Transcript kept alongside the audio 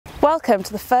Welcome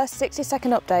to the first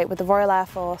 60-second update with the Royal Air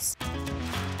Force.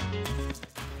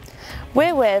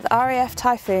 We're with RAF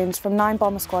Typhoons from 9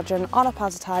 Bomber Squadron on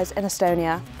Opazitaiz in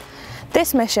Estonia.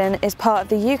 This mission is part of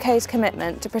the UK's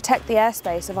commitment to protect the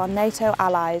airspace of our NATO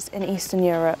allies in Eastern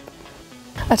Europe.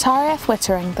 At RAF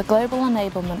Wittering, the Global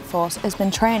Enablement Force has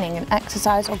been training in Ex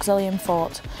Auxilium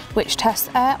Fort, which tests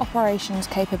air operations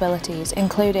capabilities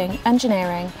including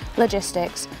engineering,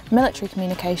 logistics, military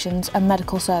communications and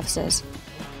medical services.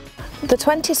 The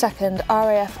 22nd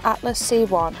RAF Atlas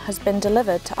C1 has been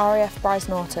delivered to RAF Bryce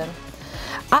Norton.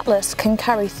 Atlas can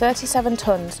carry 37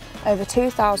 tonnes over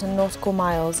 2,000 nautical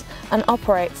miles and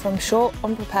operate from short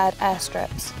unprepared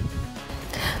airstrips.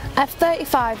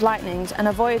 F-35 Lightnings and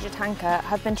a Voyager tanker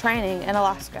have been training in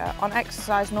Alaska on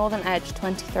exercise Northern Edge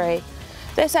 23.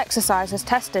 This exercise has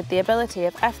tested the ability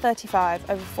of F-35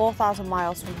 over 4,000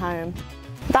 miles from home.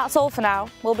 That's all for now.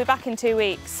 We'll be back in 2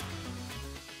 weeks.